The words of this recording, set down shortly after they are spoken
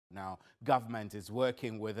now, government is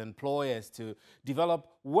working with employers to develop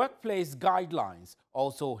workplace guidelines,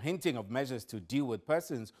 also hinting of measures to deal with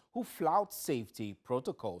persons who flout safety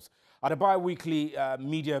protocols. At a bi-weekly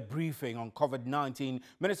media briefing on COVID-19,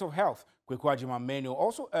 Minister of Health, Kwaku Agyeman-Manu,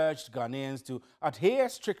 also urged Ghanaians to adhere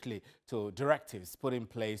strictly to directives put in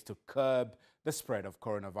place to curb the spread of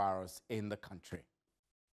coronavirus in the country.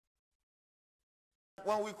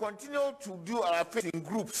 When we continue to do our things in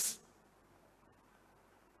groups,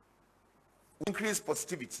 we increase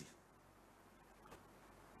positivity.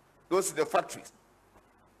 Those in the factories,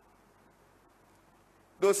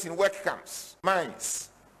 those in work camps, mines,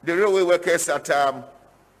 the railway workers at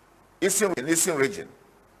Eastern region.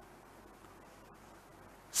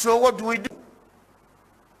 So what do?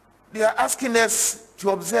 They are asking us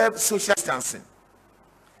to observe social distancing.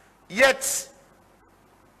 Yet,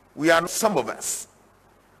 some of us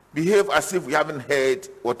behave as if we haven't heard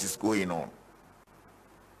what is going on.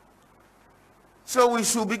 So we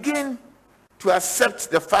should begin to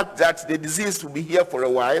accept the fact that the disease will be here for a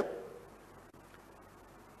while,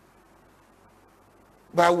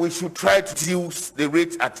 but we should try to reduce the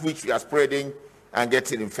rate at which we are spreading and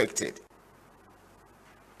getting infected.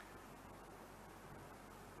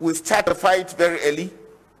 We start the fight very early.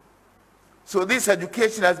 So this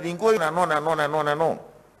education has been going on and on and on and on.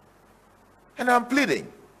 And I'm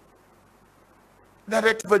pleading that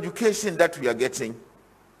the type of education that we are getting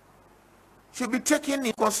should be taken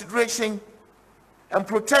in consideration and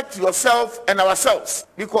protect yourself and ourselves.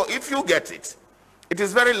 Because if you get it, it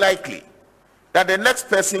is very likely that the next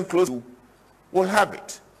person close to you will have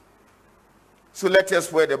it. So let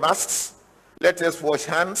us wear the masks, let us wash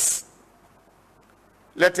hands,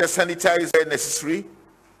 let us sanitize where necessary,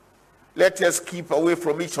 let us keep away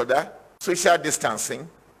from each other, social distancing.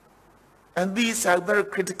 And these are very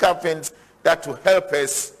critical things that will help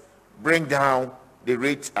us bring down the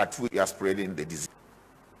rate at which we are spreading the disease.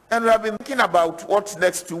 And we have been thinking about what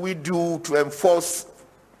next do we do to enforce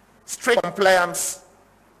strict compliance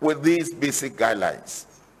with these basic guidelines.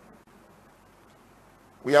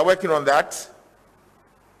 We are working on that,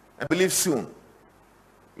 and I believe soon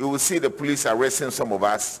you will see the police arresting some of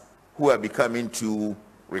us who are becoming too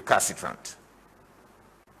recalcitrant.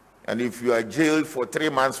 And if you are jailed for 3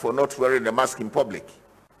 months for not wearing a mask in public,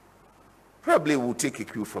 probably we'll take a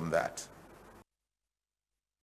cue from that.